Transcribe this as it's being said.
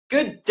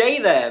Good day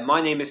there,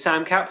 my name is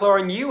Sam Kaplar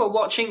and you are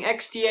watching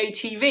XDA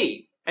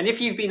TV. And if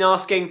you've been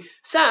asking,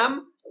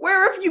 Sam,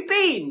 where have you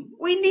been?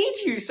 We need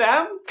you,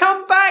 Sam.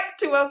 Come back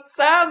to us,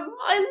 Sam.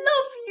 I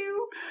love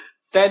you.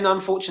 Then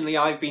unfortunately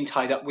I've been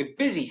tied up with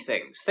busy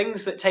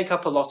things that take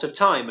up a lot of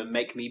time and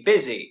make me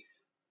busy.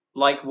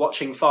 Like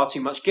watching far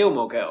too much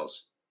Gilmore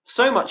Girls.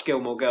 So much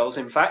Gilmore Girls,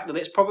 in fact, that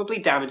it's probably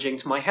damaging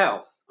to my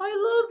health. I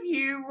love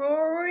you,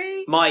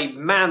 Rory. My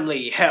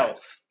manly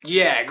health.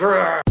 Yeah,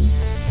 grrr.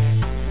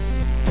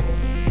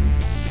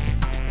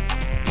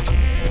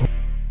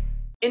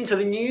 Into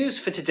the news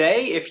for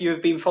today. If you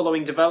have been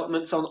following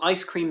developments on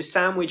ice cream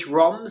sandwich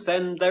ROMs,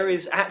 then there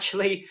is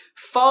actually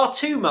far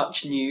too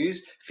much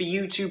news for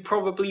you to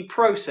probably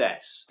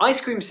process.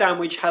 Ice cream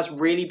sandwich has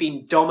really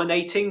been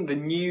dominating the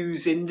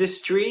news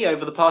industry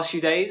over the past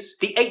few days.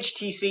 The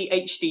HTC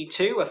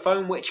HD2, a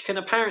phone which can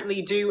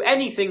apparently do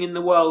anything in the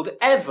world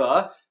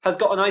ever, has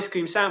got an ice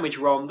cream sandwich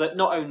ROM that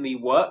not only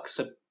works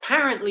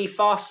apparently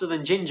faster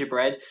than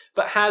gingerbread,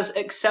 but has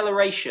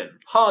acceleration,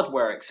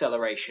 hardware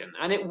acceleration,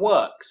 and it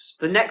works.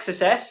 The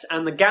Nexus S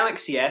and the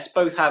Galaxy S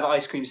both have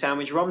ice cream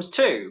sandwich ROMs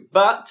too,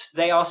 but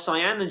they are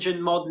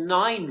CyanogenMod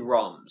 9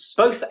 ROMs.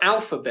 Both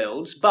alpha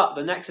builds, but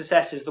the Nexus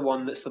S is the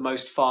one that's the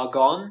most far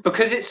gone.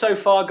 Because it's so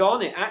far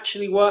gone, it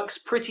actually works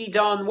pretty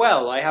darn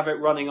well. I have it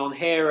running on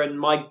here and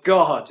my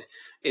god,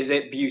 is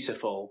it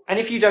beautiful. And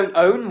if you don't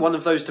own one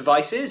of those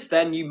devices,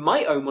 then you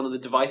might own one of the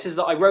devices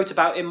that I wrote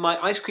about in my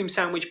Ice Cream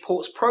Sandwich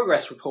Port's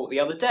progress report the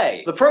other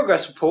day. The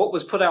progress report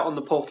was put out on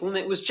the portal and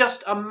it was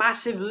just a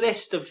massive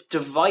list of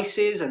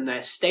devices and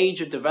their stage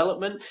of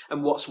development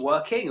and what's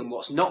working and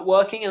what's not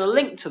working and a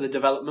link to the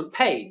development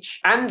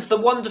page. And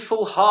the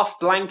wonderful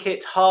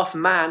half-blanket,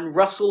 half-man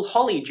Russell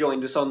Holly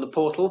joined us on the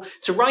portal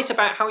to write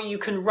about how you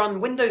can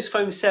run Windows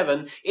Phone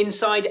 7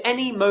 inside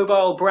any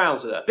mobile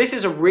browser. This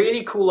is a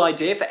really cool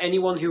idea for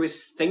anyone who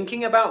is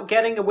thinking about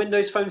getting a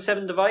Windows Phone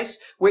 7 device,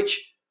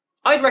 which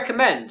I'd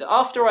recommend.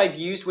 After I've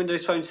used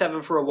Windows Phone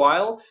 7 for a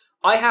while,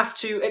 I have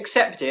to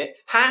accept it,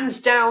 hands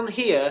down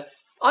here,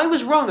 I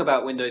was wrong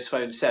about Windows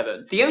Phone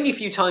 7. The only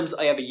few times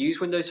I ever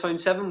used Windows Phone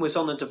 7 was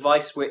on a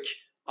device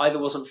which either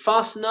wasn't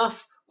fast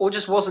enough or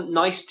just wasn't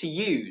nice to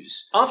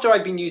use. After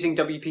I'd been using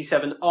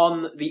WP7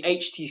 on the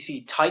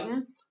HTC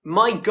Titan,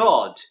 my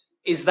god,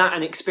 is that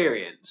an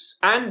experience?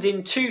 And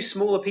in two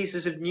smaller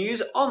pieces of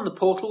news, on the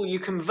portal you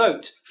can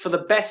vote for the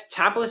best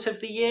tablet of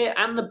the year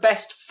and the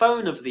best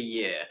phone of the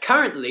year.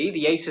 Currently,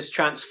 the Asus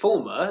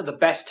Transformer, the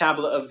best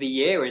tablet of the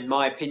year in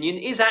my opinion,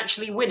 is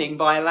actually winning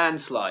by a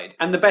landslide.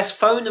 And the best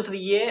phone of the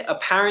year,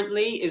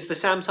 apparently, is the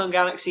Samsung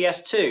Galaxy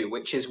S2,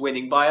 which is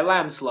winning by a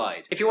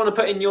landslide. If you want to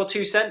put in your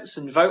 2 cents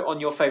and vote on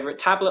your favourite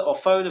tablet or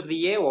phone of the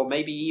year, or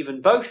maybe even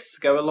both,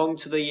 go along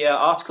to the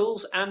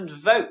articles and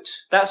vote.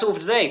 That's all for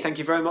today. Thank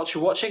you very much for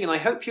watching, and I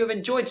hope you have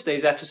enjoyed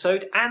today's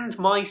episode and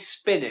my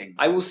spinning.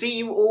 I will see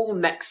you all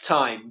next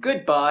time.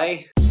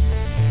 Goodbye.